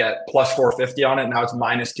did we get? Plus 450 on it. Now it's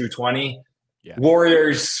minus 220. Yeah.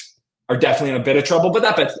 Warriors are definitely in a bit of trouble, but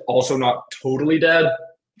that bet's also not totally dead.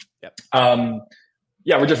 Yep.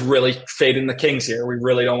 Yeah, we're just really fading the Kings here. We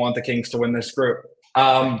really don't want the Kings to win this group.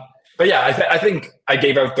 But yeah, I think I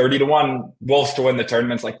gave out 30-1. Wolves to win the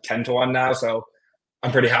tournament's 10-1 now. So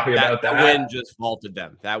I'm pretty happy about that. That win just vaulted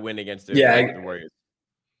them. That win against the Warriors.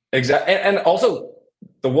 Exactly. And also,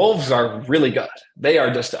 the Wolves are really good. They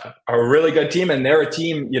are just a really good team, and they're a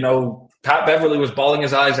team, Pat Beverly was bawling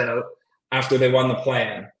his eyes out after they won the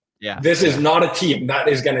plan. Yeah. This is not a team that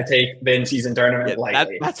is going to take the in-season tournament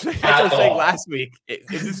lightly. That's what I was saying last week.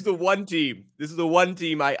 This is the one team. This is the one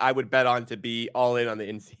team I would bet on to be all in on the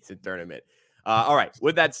in-season tournament. All right.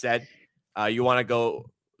 With that said, you want to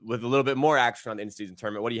go with a little bit more action on the in-season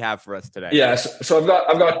tournament. What do you have for us today? Yeah, so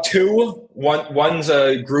I've got 2. One's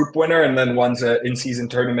a group winner, and then one's a in-season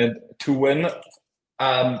tournament to win.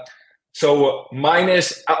 So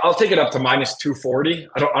I'll take it up to minus 240.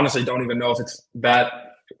 I honestly don't even know if it's that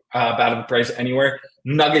bad of a price anywhere.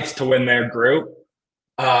 Nuggets to win their group.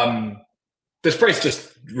 This price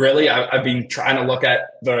just really, I've been trying to look at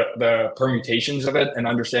the permutations of it and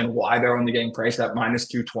understand why they're only getting priced at minus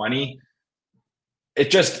 220.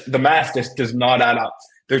 The math just does not add up.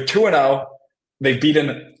 They're 2-0. they've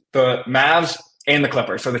beaten the Mavs and the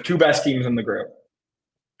Clippers, so the two best teams in the group.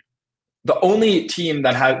 The only team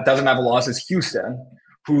that doesn't have a loss is Houston,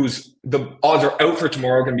 whose the odds are out for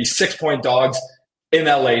tomorrow, going to be 6-point dogs in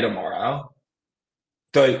LA tomorrow.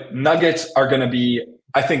 The Nuggets are going to be,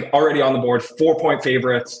 I think, already on the board, 4-point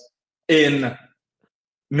favorites in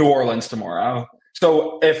New Orleans tomorrow.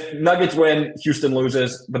 So if Nuggets win, Houston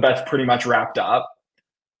loses, the bet's pretty much wrapped up.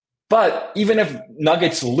 But even if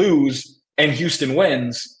Nuggets lose and Houston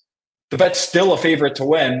wins, the bet's still a favorite to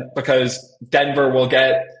win because Denver will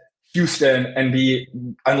get Houston and be,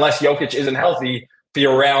 unless Jokic isn't healthy, be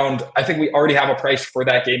around. I think we already have a price for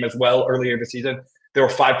that game as well earlier this season. They were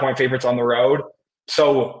 5-point favorites on the road.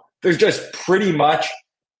 So there's just pretty much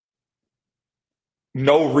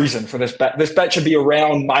no reason for this bet. This bet should be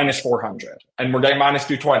around minus 400, and we're getting minus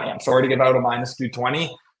 220. I'm sorry to give out a minus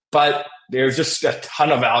 220, but there's just a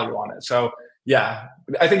ton of value on it. So yeah,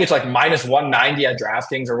 I think it's like minus 190 at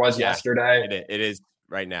DraftKings, or was yesterday. It is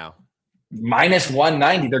right now. Minus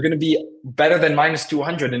 190. They're going to be better than minus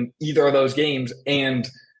 200 in either of those games. And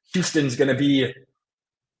Houston's going to be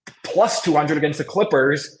plus 200 against the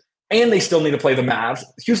Clippers. And they still need to play the Mavs.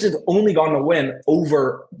 Houston's only gone to win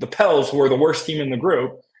over the Pels, who are the worst team in the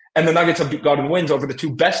group. And the Nuggets have gotten wins over the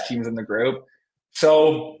two best teams in the group.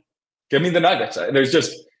 So give me the Nuggets. There's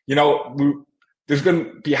just, there's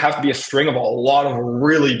going to have to be a string of a lot of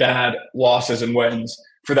really bad losses and wins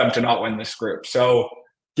for them to not win this group. So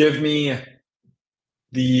give me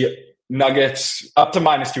the Nuggets up to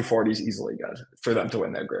minus 240 is easily good for them to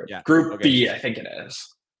win their group. Yeah. Group B, I think it is.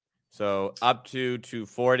 So up to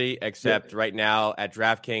 240, except right now at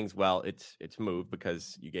DraftKings, well, it's moved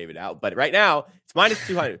because you gave it out. But right now, it's minus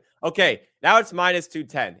 200. Okay, now it's minus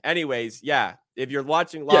 210. Anyways, yeah, if you're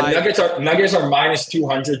watching live. Yeah, Nuggets are minus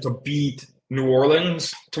 200 to beat New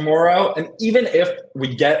Orleans tomorrow. And even if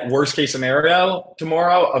we get worst case scenario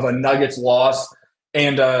tomorrow of a Nuggets loss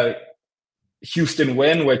and a Houston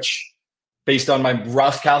win, which based on my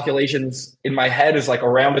rough calculations in my head is like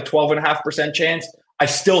around a 12.5% chance, I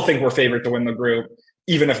still think we're favored to win the group,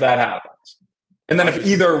 even if that happens. And then if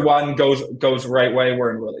either one goes the right way, we're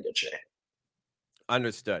in really good shape.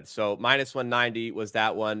 Understood. So minus 190 was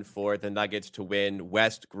that one for the Nuggets to win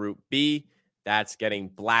West Group B. That's getting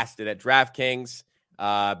blasted at DraftKings.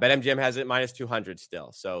 BetMGM has it minus 200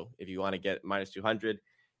 still. So if you want to get minus 200,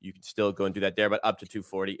 you can still go and do that there. But up to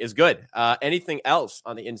 240 is good. Anything else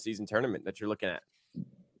on the in-season tournament that you're looking at?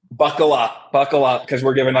 Buckle up, because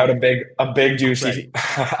we're giving out a big juicy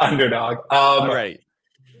underdog. Alright.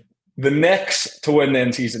 The Knicks to win the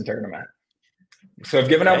in-season tournament. So I've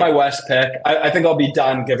given out my West pick. I think I'll be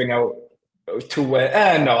done giving out to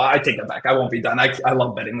win. No, I take it back. I won't be done. I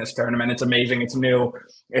love betting this tournament. It's amazing. It's new.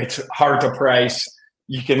 It's hard to price.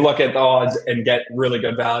 You can look at the odds and get really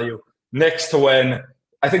good value. Knicks to win.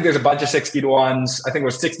 I think there's a bunch of 60 to 1s. I think it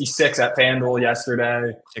was 66 at FanDuel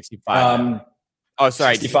yesterday. 65. Oh,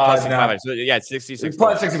 sorry. 65 now. So, yeah, it's 66.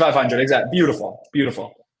 Plus 6,500. Exactly.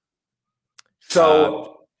 Beautiful.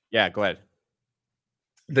 So, yeah, go ahead.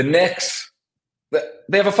 The Knicks,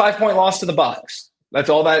 they have a 5-point loss to the Bucks. That's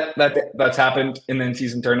all that's happened in the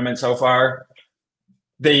in-season tournament so far.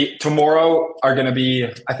 They tomorrow are going to be,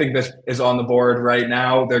 I think this is on the board right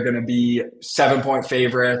now. They're going to be 7-point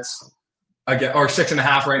favorites again, or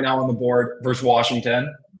 6.5 right now on the board versus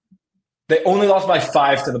Washington. They only lost by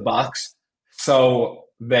 5 to the Bucks. So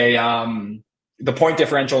they, the point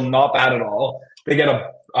differential, not bad at all. They get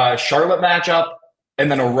a Charlotte matchup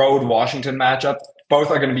and then a road Washington matchup.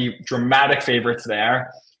 Both are going to be dramatic favorites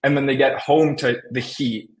there. And then they get home to the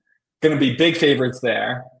Heat. Going to be big favorites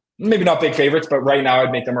there. Maybe not big favorites, but right now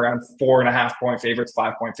I'd make them around 4.5-point favorites,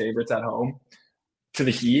 5-point favorites at home to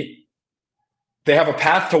the Heat. They have a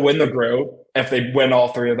path to win the group if they win all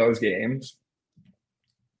 3 of those games.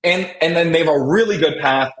 And then they have a really good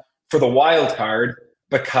path for the wild card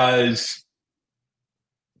because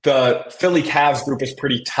the Philly Cavs group is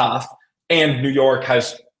pretty tough and New York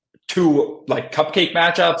has 2 like cupcake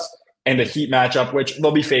matchups and a Heat matchup, which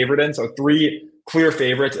they'll be favored in. So 3 clear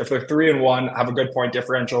favorites. If they're 3-1, have a good point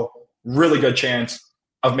differential, really good chance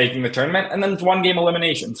of making the tournament. And then it's 1-game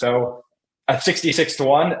elimination. So at 66 to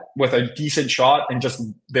 1 with a decent shot and just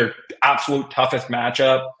their absolute toughest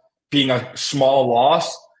matchup being a small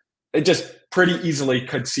loss, it just pretty easily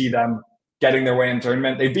could see them getting their way in the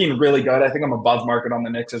tournament. They've been really good. I think I'm above market on the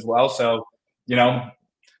Knicks as well. So, you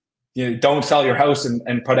don't sell your house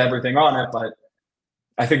and put everything on it, but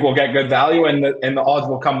I think we'll get good value and the odds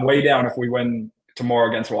will come way down if we win tomorrow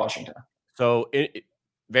against Washington. So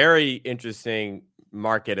very interesting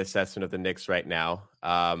market assessment of the Knicks right now.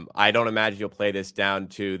 I don't imagine you'll play this down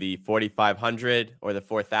to the 4,500 or the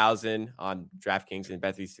 4,000 on DraftKings and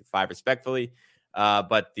Bet365 respectfully.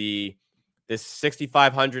 But this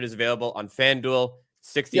 6,500 is available on FanDuel.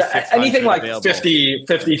 6,600 anything like available. 50,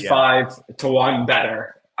 55 to 1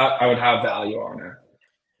 better, I would have value on it.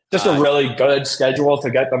 Just a really good schedule to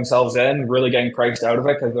get themselves in, really getting priced out of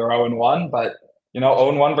it because they're 0-1. But,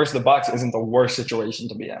 0-1 versus the Bucks isn't the worst situation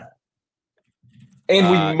to be in. And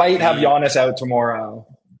we might have Giannis out tomorrow,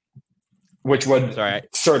 which would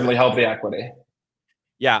certainly help the equity.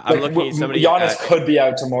 Yeah, I'm looking at somebody. Giannis could be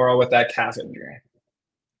out tomorrow with that calf injury.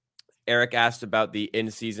 Eric asked about the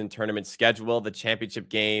in-season tournament schedule. The championship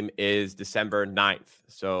game is December 9th.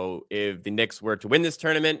 So if the Knicks were to win this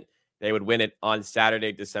tournament, they would win it on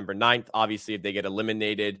Saturday, December 9th. Obviously, if they get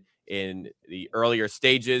eliminated in the earlier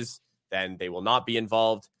stages, then they will not be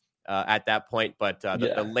involved at that point. But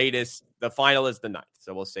the final is the 9th.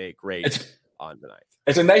 So we'll say grade on the 9th.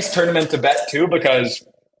 It's a nice tournament to bet, too, because,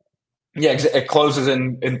 it closes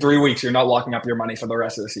in 3 weeks. You're not locking up your money for the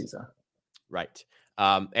rest of the season. Right.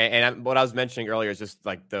 And what I was mentioning earlier is just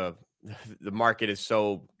like the market is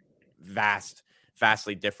so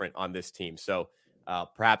vastly different on this team. So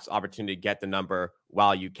perhaps opportunity to get the number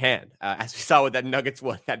while you can, as we saw with that Nuggets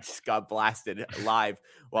one that just got blasted live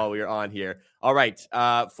while we were on here. All right.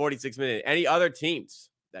 46 minutes. Any other teams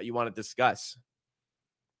that you want to discuss?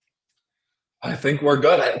 I think we're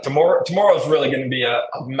good. Tomorrow's really going to be a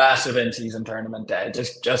massive in-season tournament day.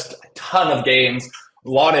 Just a ton of games, a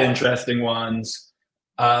lot of interesting ones.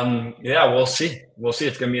 We'll see.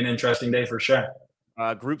 It's going to be an interesting day for sure.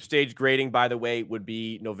 Group stage grading, by the way, would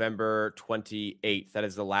be November 28th. That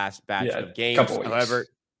is the last batch of games. However,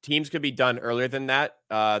 teams could be done earlier than that.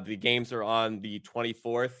 The games are on the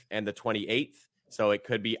 24th and the 28th. So it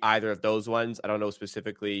could be either of those ones. I don't know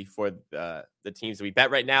specifically for the teams that we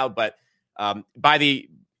bet right now, but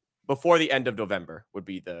before the end of November would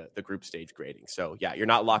be the group stage grading. So you're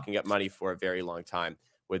not locking up money for a very long time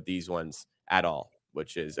with these ones at all,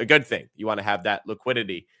 which is a good thing. You want to have that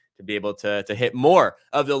liquidity to be able to hit more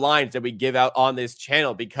of the lines that we give out on this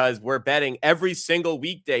channel, because we're betting every single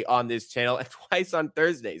weekday on this channel and twice on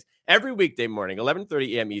Thursdays. Every weekday morning,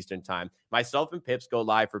 11:30 a.m. Eastern time, myself and Pips go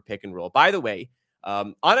live for Pick and Roll. By the way,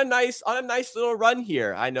 on a nice little run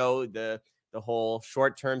here. I know the whole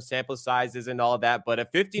short-term sample size isn't all that, but a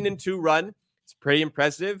 15-2 run, it's pretty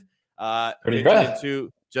impressive. 15-2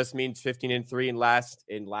 just means 15-3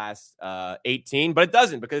 in last 18, but it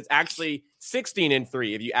doesn't, because it's actually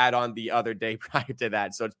 16-3 if you add on the other day prior to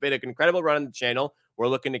that. So it's been an incredible run on the channel. We're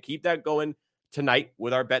looking to keep that going tonight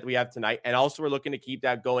with our bet we have tonight, and also we're looking to keep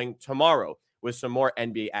that going tomorrow with some more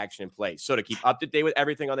NBA action in play. So to keep up to date with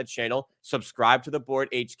everything on the channel, subscribe to the Board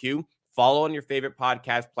HQ. Follow on your favorite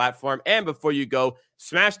podcast platform. And before you go,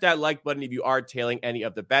 smash that like button if you are tailing any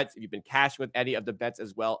of the bets. If you've been cashing with any of the bets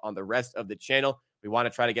as well on the rest of the channel, we want to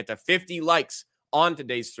try to get to 50 likes on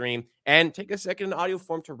today's stream. And take a second in audio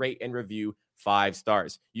form to rate and review 5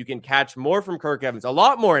 stars. You can catch more from Kirk Evans, a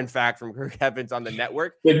lot more, in fact, from Kirk Evans on the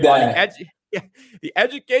network. Good day. The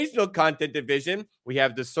educational content division, we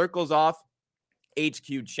have the Circles Off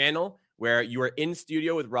HQ channel, where you are in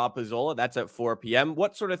studio with Rob Pizzola. That's at 4 p.m.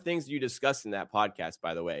 What sort of things do you discuss in that podcast,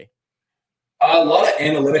 by the way? A lot of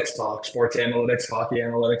analytics talk, sports analytics, hockey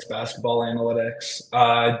analytics, basketball analytics,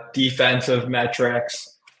 defensive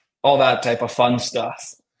metrics, all that type of fun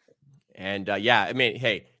stuff. And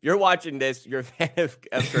hey, you're watching this, you're a fan of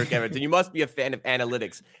Kirk Evans, and you must be a fan of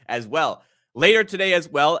analytics as well. Later today as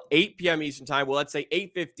well, 8 p.m. Eastern time, well, let's say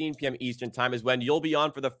 8:15 p.m. Eastern time is when you'll be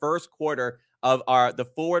on for the first quarter of the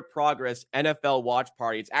Forward Progress NFL watch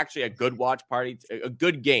party. It's actually a good watch party. It's a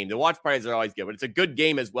good game. The watch parties are always good, but it's a good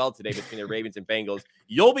game as well today between the Ravens and Bengals.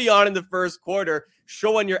 You'll be on in the first quarter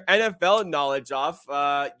showing your NFL knowledge off.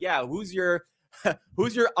 Who's your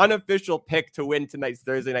unofficial pick to win tonight's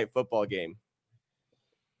Thursday night football game?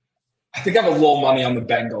 I think I have a little money on the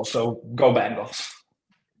Bengals, so go Bengals.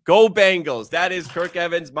 Go Bengals. That is Kirk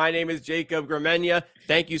Evans. My name is Jacob Gramegna.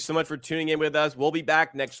 Thank you so much for tuning in with us. We'll be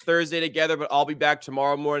back next Thursday together, but I'll be back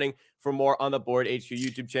tomorrow morning for more on the Board HQ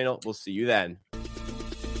YouTube channel. We'll see you then.